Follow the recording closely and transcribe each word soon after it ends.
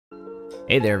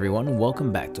Hey there everyone,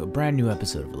 welcome back to a brand new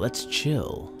episode of Let's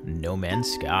Chill, No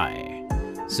Man's Sky.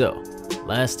 So,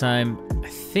 last time, I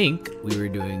think we were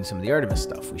doing some of the Artemis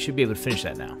stuff. We should be able to finish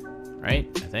that now, right?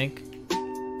 I think.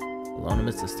 Alone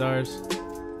amidst the stars.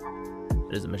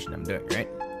 That is the mission I'm doing, right?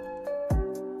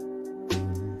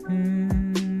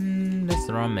 That's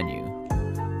the wrong menu.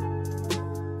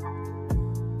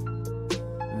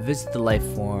 Visit the life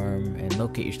form and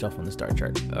locate your stuff on the star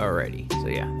chart. Alrighty, so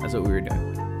yeah, that's what we were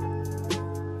doing.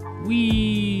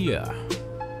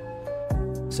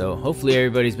 So hopefully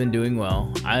everybody's been doing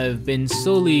well. I've been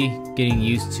slowly getting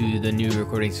used to the new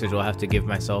recording schedule I have to give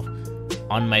myself.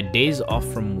 On my days off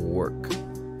from work,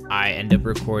 I end up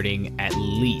recording at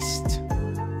least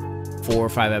 4 or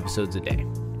 5 episodes a day.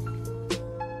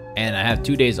 And I have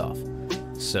 2 days off.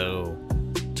 So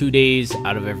 2 days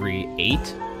out of every 8,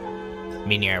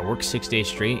 meaning I work 6 days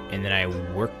straight, and then I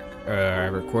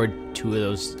record 2 of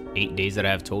those 8 days that I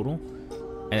have total.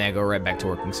 And then I go right back to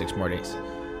working 6 more days.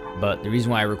 But the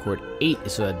reason why I record 8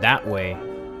 is so that way,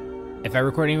 if I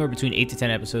record anywhere between 8 to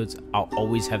 10 episodes, I'll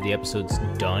always have the episodes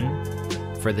done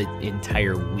for the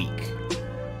entire week.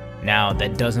 Now,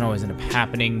 that doesn't always end up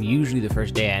happening. Usually the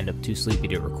first day I end up too sleepy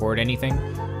to record anything.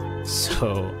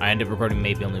 So I end up recording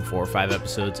maybe only 4 or 5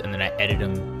 episodes, and then I edit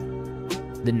them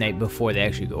the night before they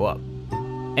actually go up.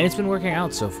 And it's been working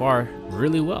out so far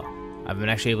really well. I've been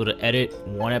actually able to edit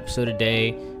 1 episode a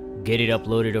day, get it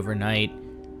uploaded overnight,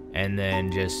 and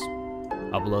then just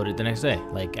upload it the next day.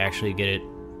 Like, actually get it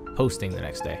posting the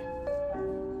next day.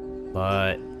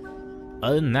 But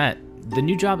other than that, the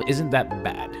new job isn't that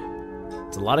bad.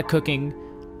 It's a lot of cooking,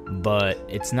 but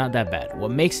it's not that bad.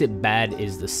 What makes it bad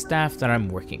is the staff that I'm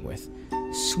working with.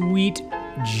 Sweet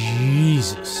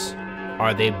Jesus,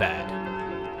 are they bad.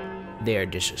 They are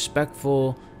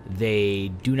disrespectful. They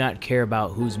do not care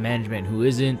about who's management and who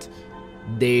isn't.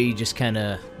 They just kind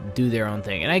of do their own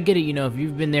thing. And I get it, you know, if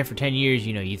you've been there for 10 years,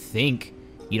 you know, you think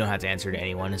you don't have to answer to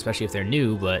anyone, especially if they're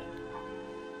new, but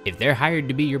if they're hired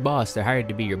to be your boss, they're hired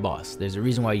to be your boss. There's a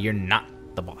reason why you're not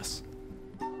the boss.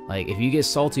 Like, if you get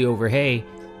salty over, hey,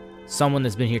 someone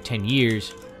that's been here 10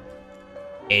 years,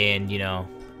 and, you know,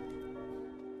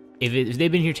 if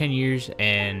they've been here 10 years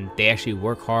and they actually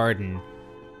work hard and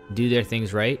do their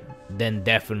things right, then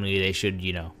definitely they should,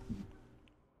 you know,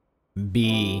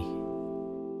 be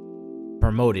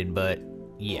promoted. But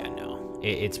yeah, no,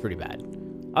 it's pretty bad.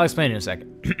 I'll explain in a second.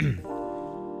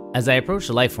 As I approach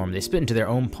the life form, they spit into their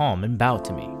own palm and bow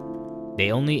to me.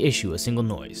 They only issue a single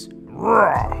noise.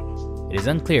 It is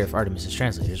unclear if Artemis'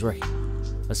 translator is working.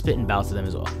 Let's spit and bow to them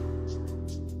as well.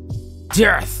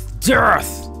 Death!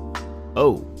 Death!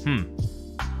 Oh,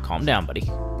 calm down, buddy.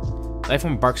 Life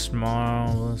form barks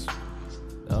small.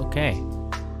 Okay.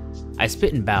 I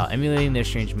spit and bow, emulating their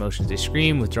strange motions. They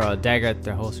scream, withdraw a dagger at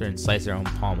their holster, and slice their own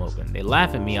palm open. They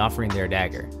laugh at me, offering their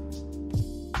dagger.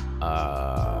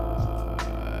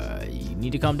 You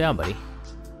need to calm down, buddy.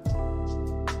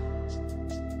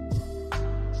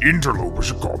 Interloper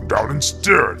should calm down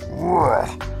instead.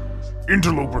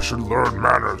 Interloper should learn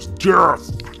manners.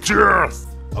 Death! Death!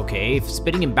 Okay, if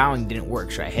spitting and bowing didn't work,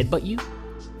 should I headbutt you?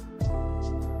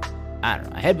 I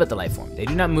don't know. I headbutt the life form. They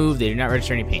do not move. They do not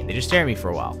register any pain. They just stare at me for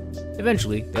a while.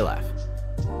 Eventually, they laugh.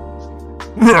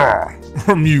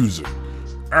 Amusing.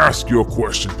 Ask your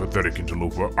question, pathetic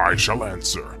interloper. I shall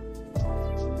answer.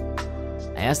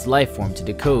 I asked the life form to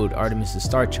decode Artemis'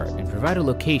 star chart and provide a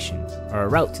location, or a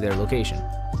route to their location.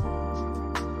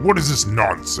 What is this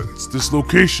nonsense? This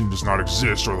location does not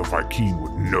exist, or the Viking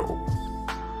would know.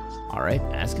 Alright,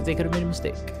 ask if they could have made a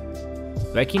mistake.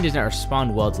 Viking does not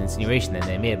respond well to insinuation that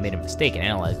they may have made a mistake in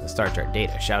analyzing the star chart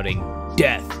data, shouting,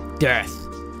 "Death! Death!"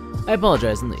 I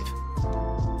apologize and leave.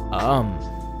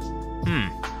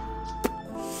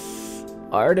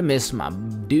 Artemis, my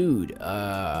dude,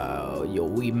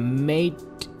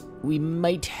 we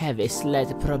might have a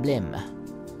slight problem.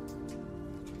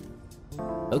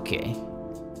 Okay.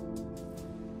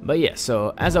 But yeah,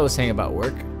 so as I was saying about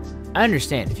work, I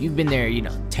understand if you've been there, you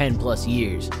know, 10 plus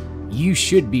years, you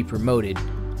should be promoted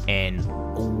and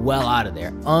well out of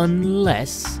there,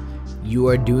 unless you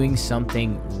are doing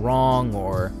something wrong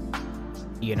or,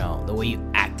 you know, the way you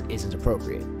act isn't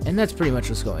appropriate. And that's pretty much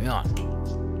what's going on.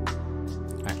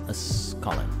 Alright, let's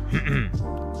call in.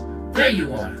 There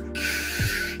you are.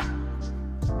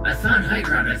 I found high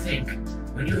ground, I think.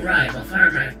 When you arrive, I'll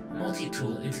fire my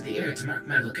multi-tool into the air to mark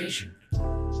my location.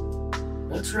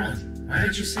 What's wrong? Why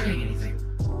aren't you saying anything?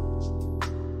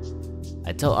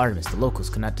 I tell Artemis the locals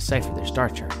could not decipher their star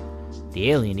chart.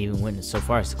 The alien even went so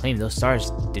far as to claim those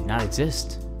stars did not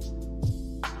exist.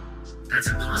 That's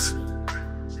impossible.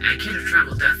 I can't have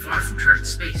traveled that far from charted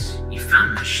space. You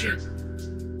found my ship.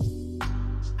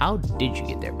 How did you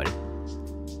get there, buddy?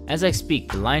 As I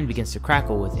speak, the line begins to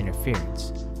crackle with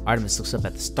interference. Artemis looks up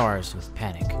at the stars with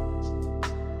panic.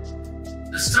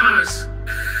 The stars!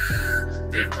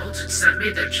 They've altered since I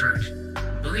made that chart.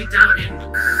 Blinked out and...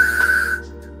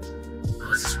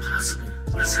 How is this possible?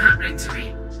 What is happening to me?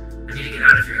 I need to get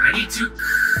out of here. I need to...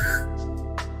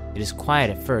 It is quiet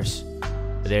at first,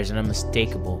 but there's an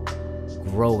unmistakable,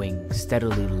 growing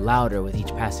steadily louder with each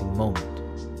passing moment.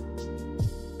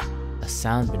 A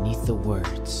sound beneath the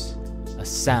words. A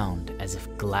sound as if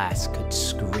glass could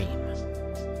scream.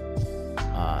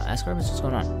 Ask Artemis what's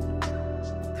going on.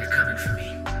 They're coming for me.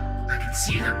 I can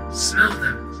see them, smell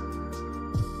them.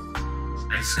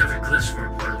 I discovered glyphs for a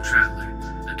portal traveler,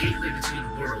 a gateway between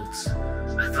worlds.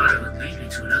 I thought it would lead me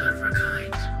to another of our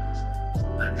kind.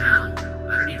 But now,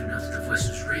 I don't even know if the voice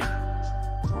was real.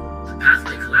 The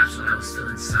pathway collapsed while I was still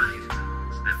inside.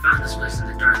 I found this place in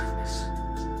the darkness.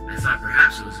 I thought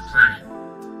perhaps it was a planet.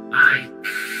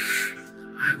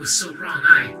 I was so wrong.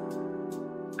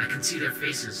 I can see their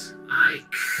faces.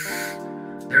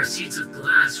 There are seeds of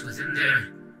glass within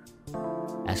there.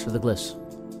 As for the glyphs,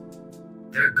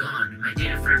 they're gone. My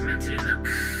data fragmented in them.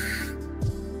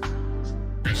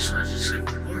 I just wanted to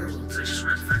discover worlds. I just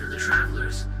wanted to find other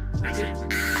travelers. I didn't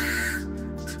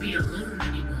to be alone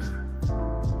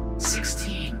anymore.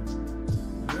 16.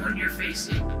 Warn your face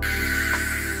in.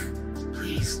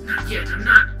 Please, not yet. I'm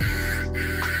not.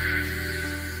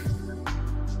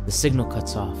 the signal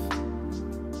cuts off.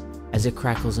 As it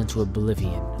crackles into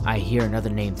oblivion, I hear another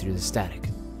name through the static.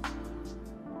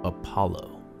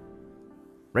 Apollo.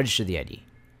 Register the ID.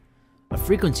 A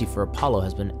frequency for Apollo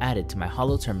has been added to my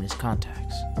Hollow Terminus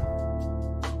contacts.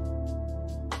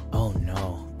 Oh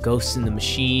no, Ghost in the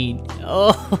Machine.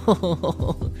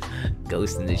 Oh,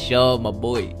 Ghost in the Shell, my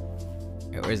boy.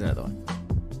 Where's another one?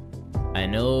 I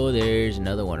know there's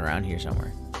another one around here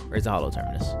somewhere. Where's the Hollow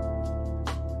Terminus?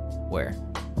 Where?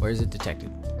 Where is it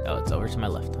detected? Oh, it's over to my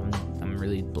left. I'm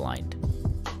really blind.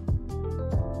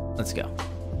 Let's go.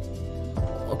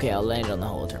 Okay, I'll land on the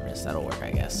Hollow Terminus. That'll work,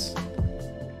 I guess.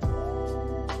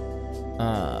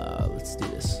 Let's do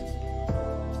this.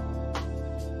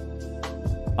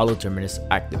 Hollow Terminus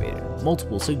activated.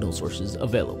 Multiple signal sources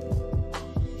available.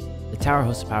 The tower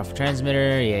hosts a powerful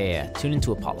transmitter. Yeah. Tune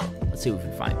into Apollo. Let's see what we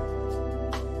can find.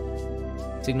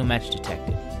 Signal match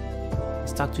detected.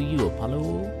 Let's talk to you,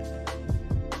 Apollo.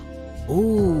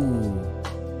 Ooh.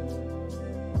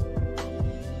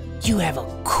 You have a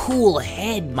cool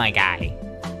head, my guy.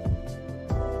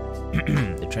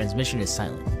 The transmission is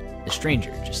silent. The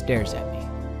stranger just stares at me.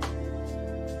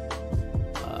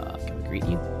 Can we greet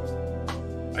you?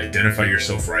 Identify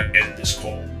yourself or I end this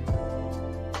call.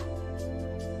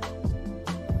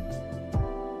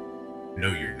 No,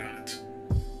 you're not.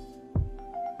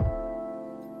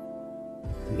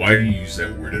 Why do you use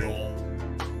that word at all?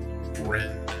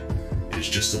 Friend. It is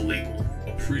just a label,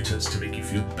 a pretense to make you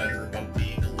feel better about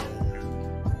being alone.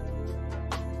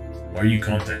 Why are you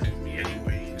contacting me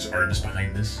anyway? Is Artemis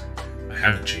behind this? I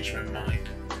haven't changed my mind.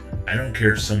 I don't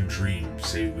care if some dreams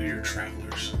say we're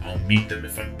travelers. I'll meet them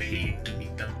if I'm paid to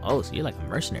meet them. Oh, so you're like a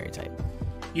mercenary type.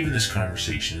 Even this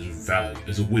conversation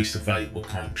is a waste of valuable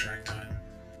contract time.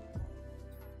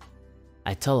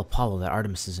 I tell Apollo that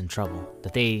Artemis is in trouble,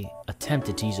 that they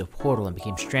attempted to use a portal and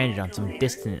became stranded on some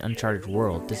distant, uncharted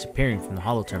world, disappearing from the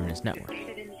Hollow Terminus network.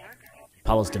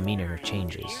 Apollo's demeanor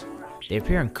changes. They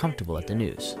appear uncomfortable at the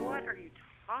news. What are you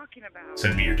talking about?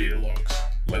 Send me your data logs.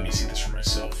 Let me see this for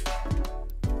myself.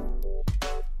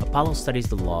 Apollo studies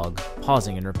the log,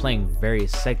 pausing and replaying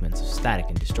various segments of static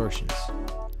and distortions.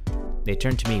 They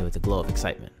turn to me with a glow of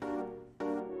excitement.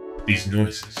 These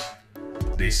noises,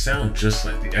 they sound just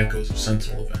like the echoes of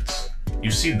Sentinel events.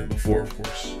 You've seen them before, of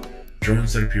course.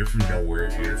 Drones that appear from nowhere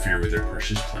if you interfere with their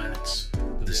precious planets.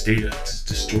 But this data is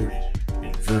distorted,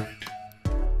 inverted.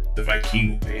 The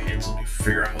Viking will pay handsomely to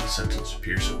figure out how the Sentinels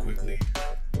appear so quickly.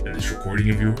 And this recording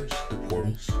of yours, the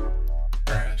portals,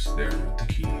 perhaps they're with the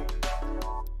key.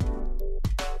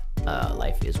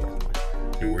 Life is worth more.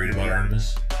 You're worried about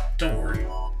Artemis? Don't worry.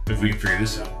 If we can figure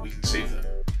this out, we can save them.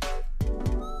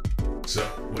 So,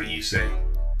 what do you say?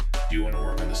 Do you want to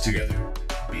work on this together?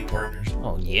 Be partners?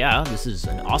 Oh yeah, this is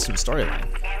an awesome storyline.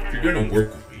 If you're going to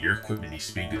work with me, your equipment needs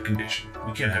to be in good condition.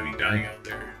 We can't have you dying out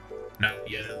there. Not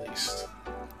yet, at least.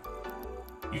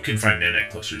 You can find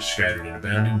nanite clusters scattered in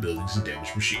abandoned buildings and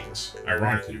damaged machines.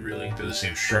 Ironically, really, they're the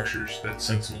same structures that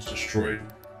Sentinels destroyed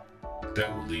that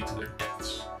will lead to their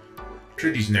deaths.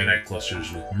 Trade these nanite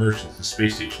clusters with merchants and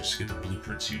space stations to get the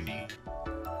blueprints you need.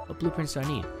 What blueprints do I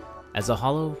need? As the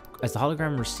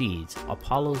hologram recedes,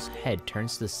 Apollo's head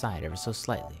turns to the side ever so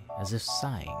slightly, as if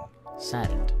sighing,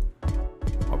 saddened.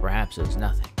 Or perhaps Perhaps it was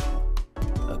nothing.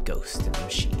 A ghost in the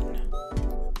machine.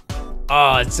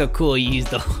 Oh, it's so cool. You use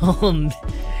the whole,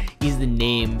 use the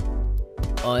name.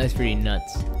 Oh, that's pretty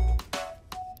nuts.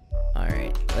 All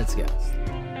right, let's go.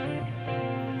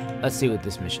 Let's see what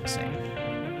this mission's saying.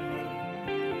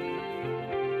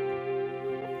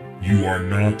 You are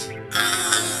not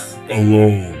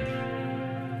alone.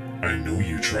 I know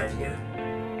you, traveler.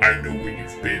 I know where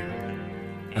you've been.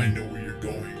 I know where you're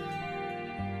going.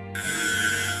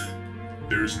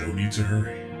 There is no need to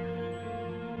hurry.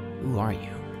 Who are you?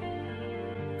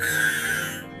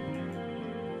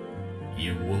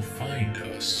 You will find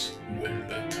us when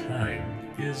the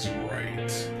time is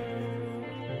right.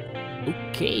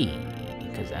 Okay,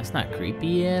 because that's not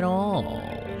creepy at all.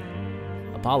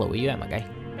 Apollo, where you at, my guy?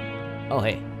 Oh,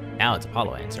 hey, now it's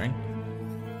Apollo answering.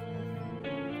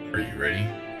 Are you ready?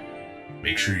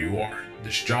 Make sure you are.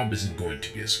 This job isn't going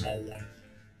to be a small one.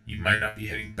 You might not be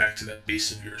heading back to that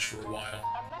base of yours for a while.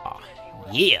 Oh,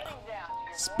 yeah.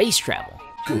 Space travel.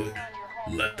 Good.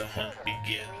 Let the hunt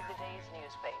begin.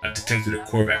 I've detected a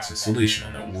Korvax installation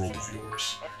on that world of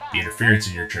yours. The interference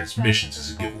in your transmissions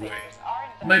is a giveaway.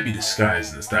 It might be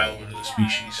disguised in the style of another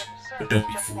species, but don't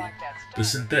be fooled. The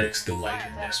synthetics delight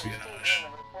in espionage.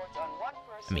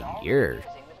 I mean, you're...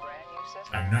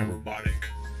 I'm not robotic.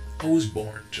 I was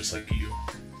born just like you.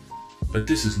 But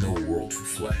this is no world for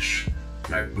flesh.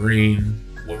 My brain,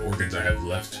 what organs I have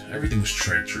left, everything was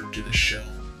transferred to the shell.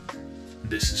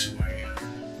 This is who I am.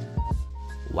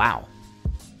 Wow.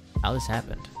 How this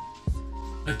happened?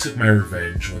 I took my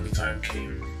revenge when the time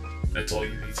came. That's all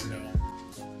you need to know.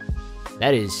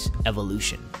 That is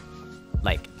evolution.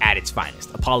 Like, at its finest.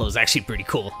 Apollo is actually pretty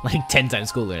cool. Like, 10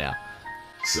 times cooler now.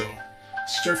 So,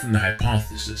 start from the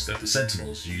hypothesis that the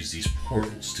Sentinels use these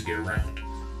portals to get around.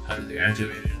 How do they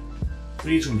activate it?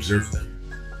 We need to observe them.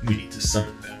 We need to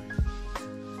summon them.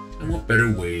 And what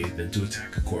better way than to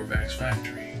attack a Korvax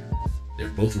factory? They're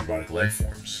both robotic life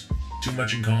forms. Too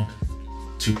much in common.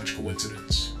 Too much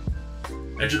coincidence.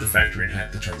 Enter the factory and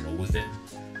hack the terminal within.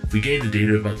 If we gain the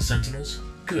data about the Sentinels,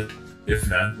 good. If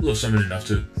not, we'll summon enough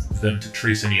for them to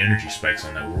trace any energy spikes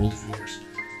on that world of yours.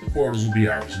 The portals will be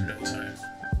ours in no time.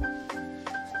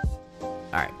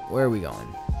 Alright, where are we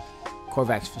going?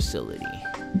 Korvax facility.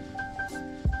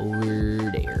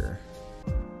 Over there.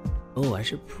 Oh, I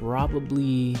should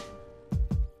probably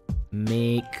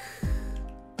make...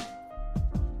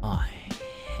 Oh,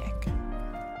 heck.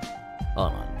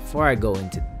 Hold on. Before I go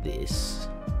into this,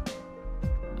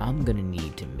 I'm gonna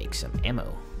need to make some ammo.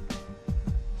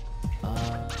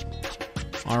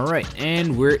 Alright,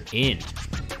 and we're in.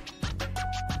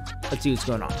 Let's see what's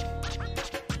going on.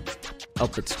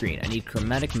 Output screen. I need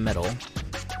chromatic metal,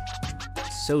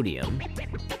 sodium,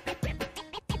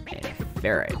 and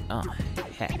ferrite. Oh,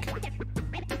 heck.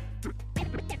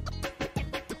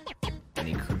 I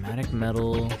need chromatic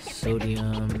metal,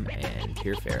 sodium, and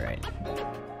pure ferrite.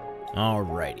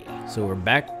 Alrighty, so we're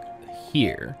back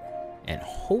here, and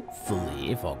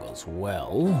hopefully, if all goes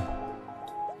well,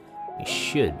 we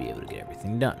should be able to get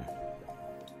everything done.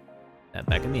 That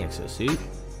back in the exosuit.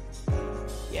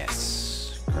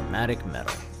 Yes, chromatic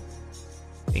metal.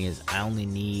 Thing is, I only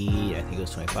need, I think it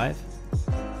was 25.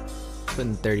 Put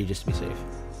in 30 just to be safe.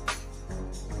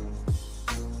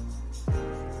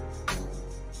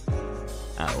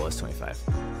 Oh, it was 25.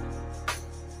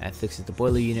 That fixes the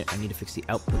boiler unit. I need to fix the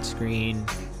output screen.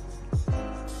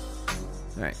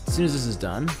 Alright, as soon as this is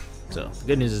done, so the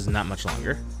good news is not much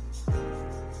longer.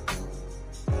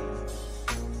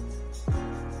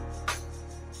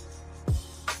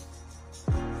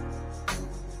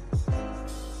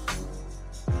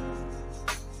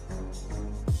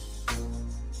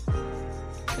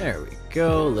 There we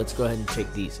go. Let's go ahead and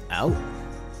take these out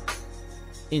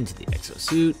into the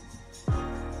exosuit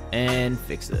and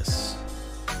fix this.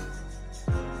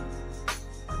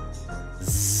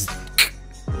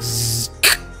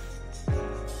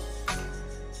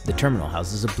 The terminal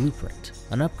houses a blueprint,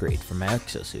 an upgrade for my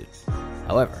exosuit.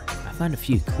 However, I find a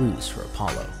few clues for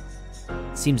Apollo.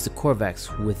 It seems the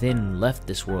Korvax within left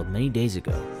this world many days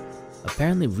ago,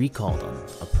 apparently recalled on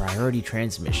a priority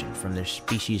transmission from their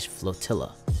species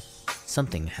flotilla.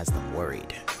 Something has them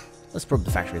worried. Let's probe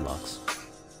the factory logs.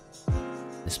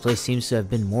 This place seems to have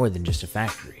been more than just a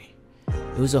factory.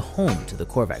 It was a home to the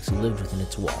Korvax who lived within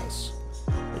its walls.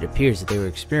 It appears that they were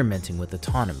experimenting with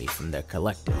autonomy from their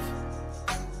collective.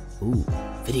 Ooh,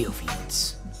 video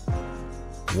feeds.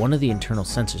 One of the internal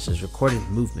sensors has recorded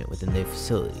movement within their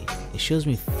facility. It shows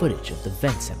me footage of the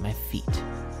vents at my feet.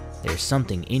 There's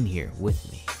something in here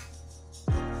with me.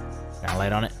 Shine a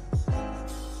light on it?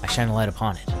 I shine a light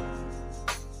upon it.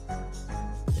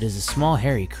 It is a small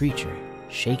hairy creature,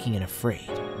 shaking and afraid,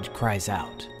 and cries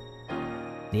out.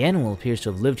 The animal appears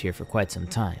to have lived here for quite some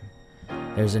time.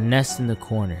 There's a nest in the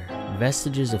corner,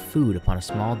 vestiges of food upon a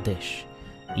small dish,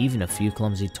 even a few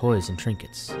clumsy toys and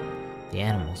trinkets. The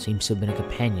animal seems to have been a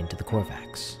companion to the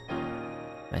Korvax.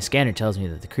 My scanner tells me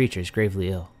that the creature is gravely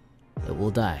ill. It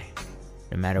will die,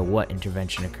 no matter what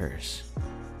intervention occurs.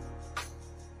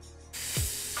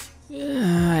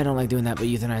 I don't like doing that, but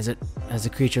euthanize it. As the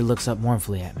creature looks up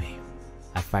mournfully at me,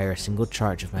 I fire a single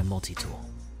charge of my multi-tool.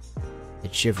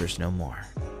 It shivers no more.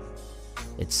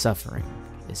 Its suffering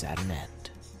is at an end.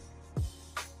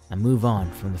 I move on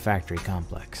from the factory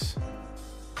complex.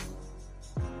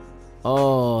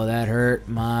 Oh, that hurt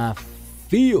my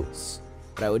feels.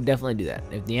 But I would definitely do that.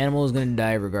 If the animal is going to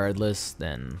die regardless,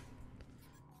 then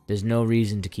there's no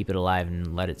reason to keep it alive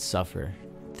and let it suffer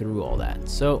through all that.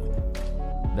 So,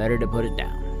 better to put it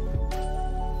down.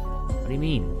 What do you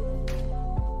mean?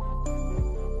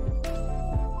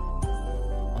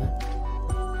 What?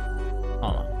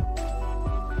 Hold on.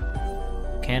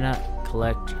 Cannot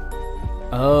collect.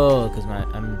 Oh, because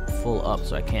I'm full up,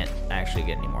 so I can't actually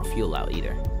get any more fuel out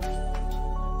either.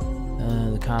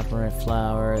 The copperite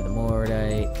flour, the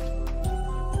moradite.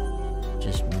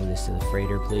 Just move this to the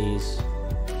freighter, please.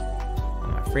 Oh,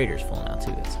 my freighter's full now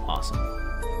too. That's awesome.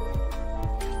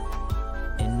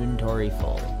 Inventory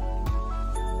full.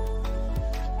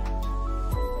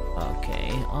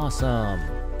 Okay, awesome.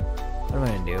 What am I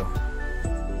gonna do?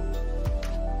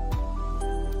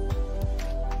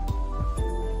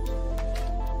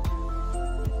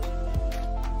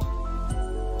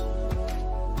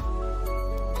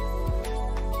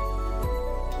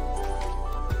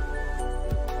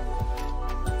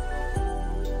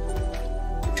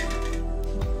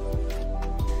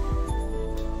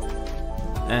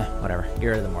 Whatever. Get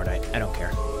rid of the mordite. I don't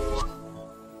care.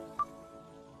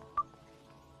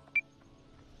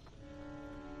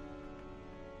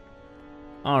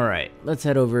 Alright, let's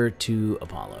head over to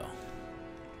Apollo.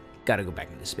 Gotta go back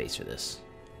into space for this.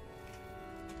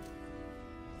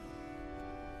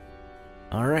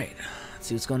 Alright, let's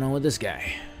see what's going on with this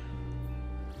guy.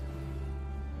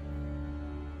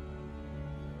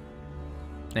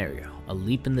 There we go. A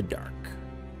leap in the dark.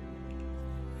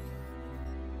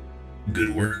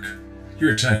 Good work.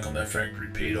 Your attack on that factory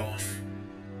paid off.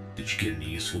 Did you get any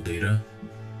useful data?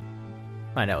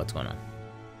 Find out what's going on.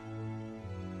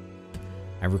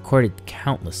 I recorded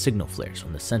countless signal flares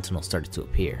when the Sentinel started to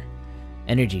appear.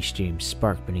 Energy streams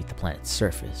sparked beneath the planet's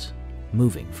surface,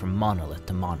 moving from monolith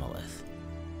to monolith.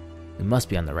 We must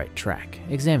be on the right track.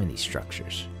 Examine these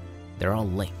structures. They're all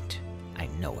linked. I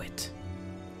know it.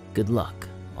 Good luck.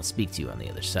 I'll speak to you on the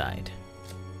other side.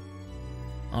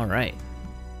 Alright.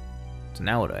 So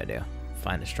now what do?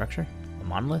 Find a structure? A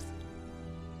monolith?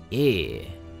 Yeah.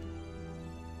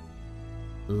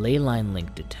 Ley line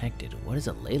link detected. What is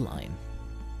a ley line?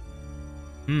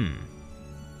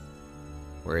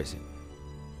 Where is it?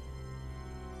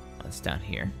 Oh, it's down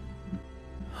here.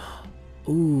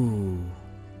 Ooh.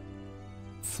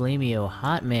 Flameo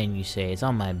Hot Man, you say? It's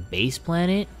on my base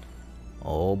planet?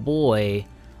 Oh boy.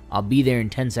 I'll be there in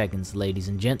 10 seconds, ladies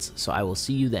and gents, so I will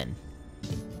see you then.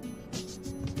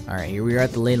 Alright, here we are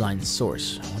at the ley line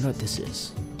source. I wonder what this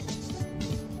is.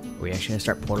 Are we actually gonna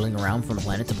start portaling around from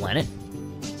planet to planet?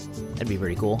 That'd be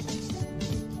pretty cool.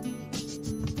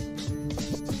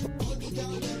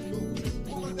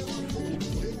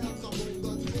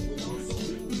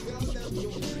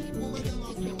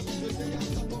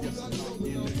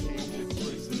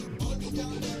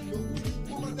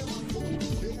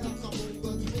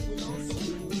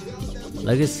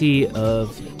 Legacy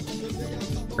of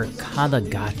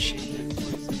Urkadagachi.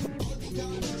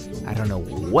 I don't know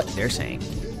what they're saying.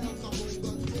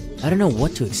 I don't know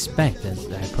what to expect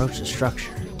as I approach the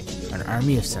structure. An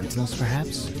army of sentinels,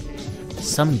 perhaps?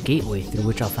 Some gateway through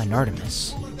which I'll find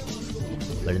Artemis.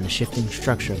 But in the shifting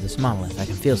structure of this monolith, I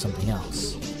can feel something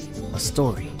else. A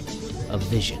story. A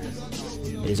vision.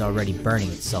 It is already burning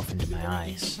itself into my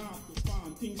eyes.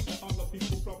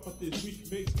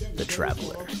 The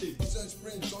Traveler.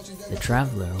 The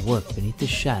Traveler awoke beneath the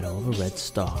shadow of a red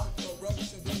star.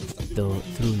 Though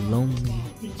through lonely...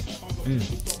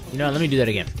 You know what, let me do that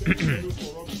again.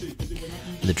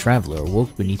 The Traveler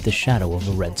awoke beneath the shadow of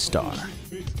a red star.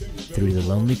 Through the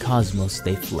lonely cosmos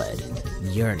they fled,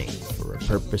 yearning for a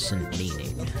purpose and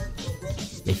meaning.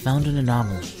 They found an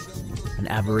anomaly, an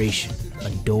aberration, a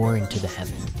door into the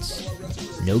heavens.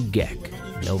 No Gek,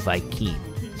 no Vy'keen,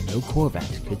 no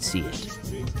Korvax could see it.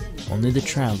 Only the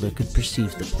Traveler could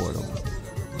perceive the portal,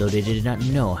 though they did not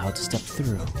know how to step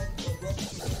through.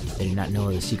 They did not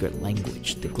know the secret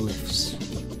language, the glyphs.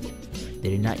 They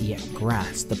did not yet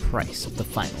grasp the price of the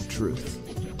final truth.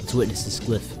 The Let's witness this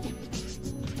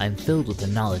glyph. I am filled with the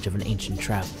knowledge of an ancient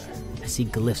traveler. I see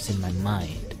glyphs in my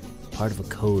mind, part of a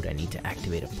code I need to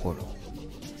activate a portal.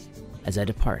 As I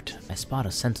depart, I spot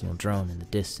a sentinel drone in the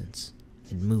distance.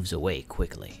 It moves away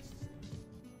quickly.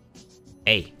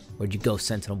 Hey, where'd you go,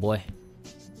 sentinel boy?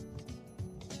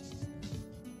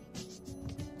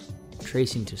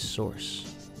 Tracing to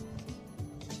source.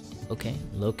 Okay,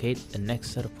 locate the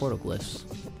next set of portal glyphs.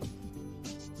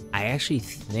 I actually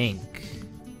think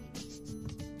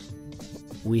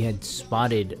we had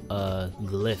spotted a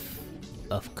glyph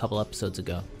a couple episodes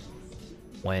ago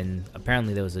when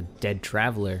apparently there was a dead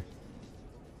traveler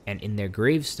and in their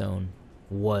gravestone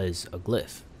was a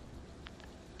glyph.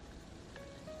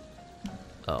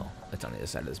 Oh, it's on the other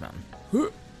side of this mountain.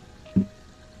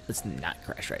 Let's not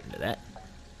crash right into that.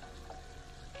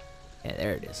 Yeah,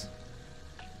 there it is.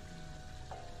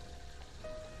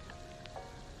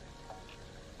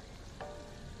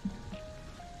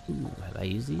 Ooh, have I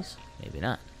used these? Maybe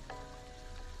not.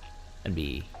 That'd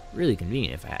be really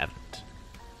convenient if I haven't.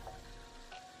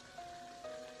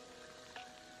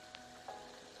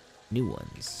 New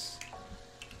ones.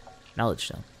 Knowledge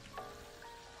stone.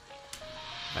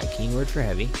 My keyword for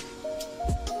heavy.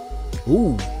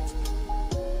 Ooh.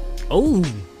 Oh,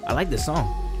 I like this song.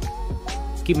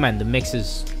 Keep in mind, the mix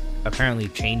is apparently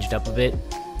changed up a bit.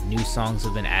 New songs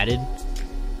have been added.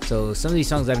 So some of these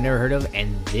songs I've never heard of,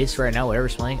 and this right now,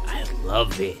 whatever's playing, I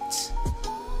love it.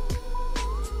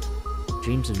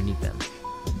 Dreams of Nipem.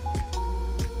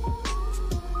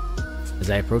 As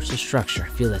I approach the structure, I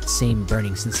feel that same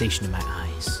burning sensation in my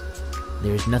eyes.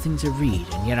 There is nothing to read,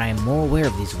 and yet I am more aware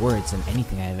of these words than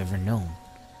anything I have ever known.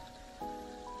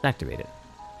 Activate it.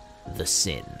 The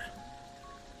Sin.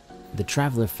 The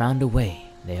traveler found a way.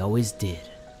 They always did.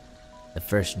 The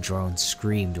first drone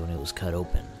screamed when it was cut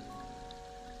open.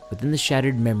 Within the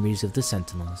shattered memories of the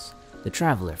sentinels, the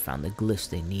traveler found the glyphs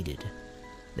they needed.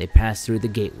 They passed through the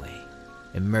gateway,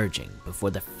 emerging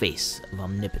before the face of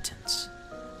omnipotence.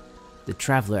 The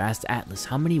traveler asked Atlas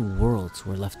how many worlds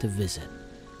were left to visit.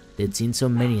 They had seen so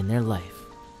many in their life.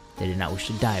 They did not wish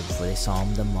to die before they saw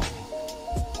them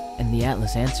all. And the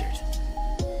Atlas answered,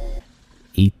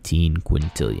 18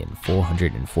 quintillion,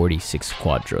 446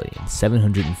 quadrillion,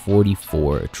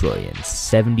 744 trillion,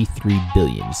 73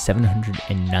 billion,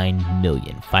 709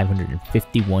 million,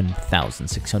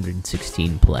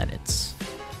 551,616 planets.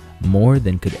 More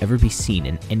than could ever be seen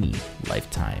in any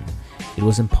lifetime. It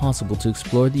was impossible to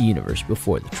explore the universe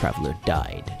before the traveler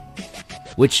died.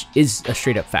 Which is a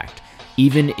straight up fact.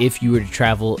 Even if you were to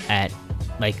travel at,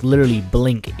 like, literally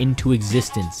blink into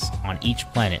existence on each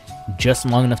planet, just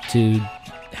long enough to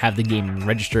have the game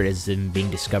registered as them being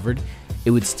discovered,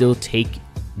 it would still take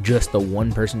just the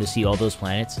one person to see all those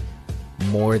planets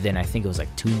more than, I think it was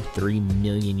like 2-3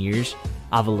 million years.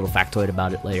 I'll have a little factoid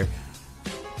about it later.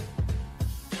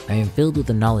 I am filled with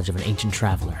the knowledge of an ancient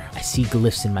traveler. I see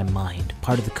glyphs in my mind,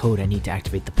 part of the code I need to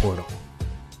activate the portal.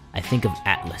 I think of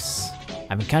Atlas.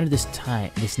 I've encountered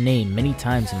this name many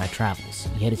times in my travels,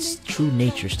 yet its true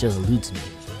nature still eludes me.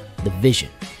 The vision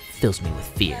fills me with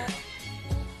fear.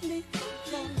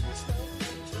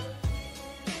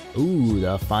 Ooh,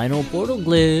 the final portal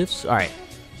glyphs. Alright,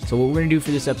 so what we're going to do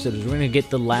for this episode is we're going to get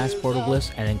the last portal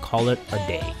glyphs and then call it a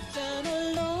day.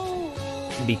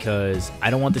 Because I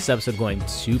don't want this episode going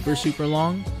super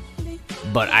long,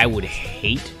 but I would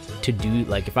hate to do,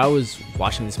 like, if I was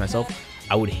watching this myself,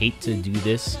 I would hate to do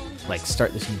this, like,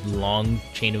 start this long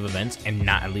chain of events and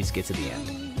not at least get to the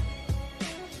end.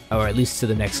 Or at least to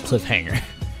the next cliffhanger.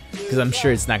 Because I'm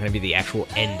sure it's not going to be the actual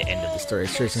end of the story.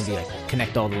 I'm sure it's going to be like,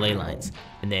 connect all the ley lines,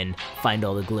 and then find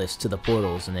all the glyphs to the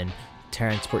portals, and then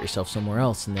transport yourself somewhere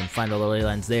else, and then find all the ley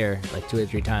lines there, like 2 or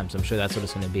 3 times. I'm sure that's what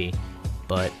it's going to be.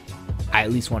 But I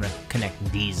at least want to connect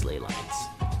these ley lines.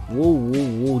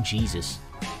 Whoa, Jesus.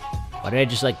 Why did I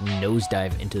just, like,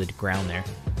 nosedive into the ground there?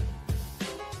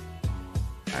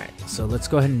 Alright, so let's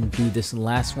go ahead and do this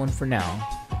last one for now.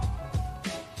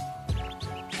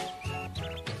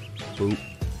 Boop.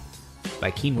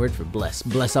 By keen word for bless.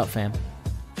 Bless up, fam.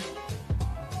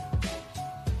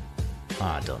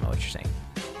 I don't know what you're saying.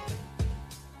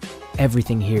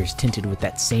 Everything here is tinted with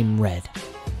that same red.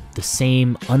 The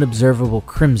same unobservable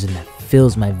crimson that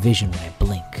fills my vision when I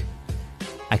blink.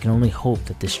 I can only hope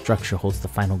that this structure holds the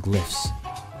final glyphs.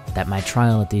 That my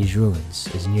trial at these ruins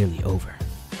is nearly over.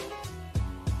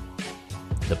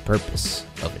 The purpose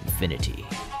of infinity.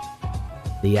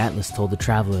 The Atlas told the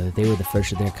traveler that they were the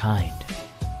first of their kind.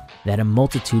 That a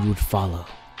multitude would follow.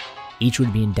 Each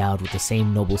would be endowed with the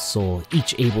same noble soul,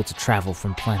 each able to travel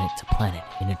from planet to planet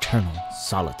in eternal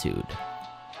solitude.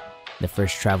 The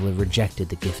first traveler rejected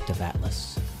the gift of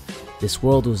Atlas. This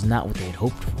world was not what they had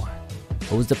hoped for.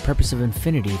 What was the purpose of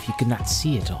infinity if you could not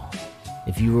see it all?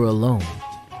 If you were alone?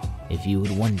 If you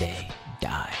would one day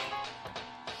die?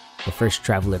 The first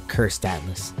traveler cursed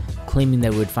Atlas, claiming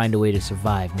that we would find a way to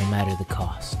survive no matter the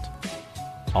cost.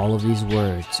 All of these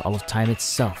words, all of time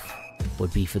itself,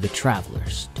 would be for the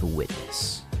travelers to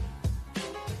witness.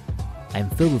 I am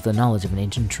filled with the knowledge of an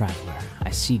ancient traveler.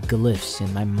 I see glyphs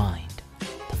in my mind,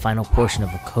 the final portion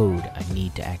of a code I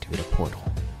need to activate a portal.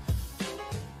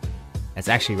 That's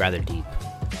actually rather deep,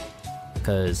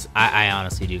 because I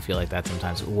honestly do feel like that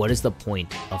sometimes. What is the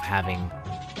point of having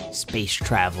space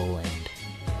travel and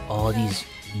all these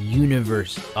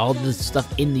all the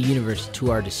stuff in the universe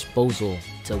to our disposal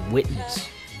to witness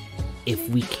if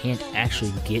we can't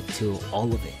actually get to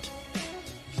all of it?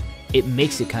 It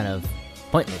makes it kind of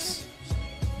pointless.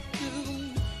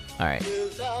 Alright,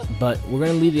 but we're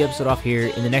going to leave the episode off here.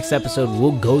 In the next episode,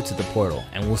 we'll go to the portal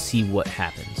and we'll see what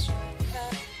happens.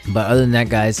 But other than that,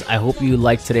 guys, I hope you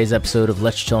liked today's episode of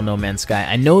Let's Chill No Man's Sky.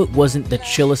 I know it wasn't the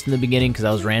chillest in the beginning because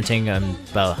I was ranting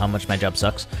about how much my job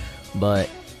sucks, but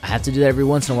I have to do that every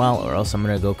once in a while or else I'm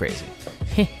going to go crazy.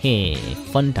 Hehe,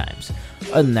 fun times.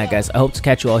 Other than that, guys, I hope to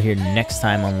catch you all here next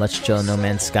time on Let's Chill No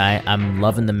Man's Sky. I'm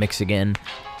loving the mix again.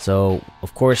 So,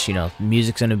 of course, you know,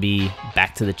 music's going to be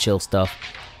back to the chill stuff,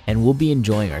 and we'll be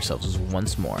enjoying ourselves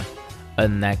once more. Other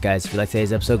than that, guys, if you liked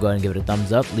today's episode, go ahead and give it a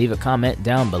thumbs up. Leave a comment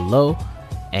down below.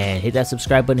 And hit that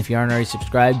subscribe button if you aren't already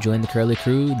subscribed. Join the Curly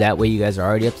Crew. That way you guys are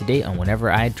already up to date on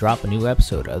whenever I drop a new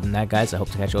episode. Other than that, guys, I hope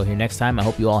to catch you all here next time. I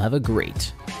hope you all have a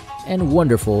great and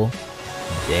wonderful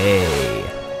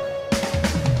day.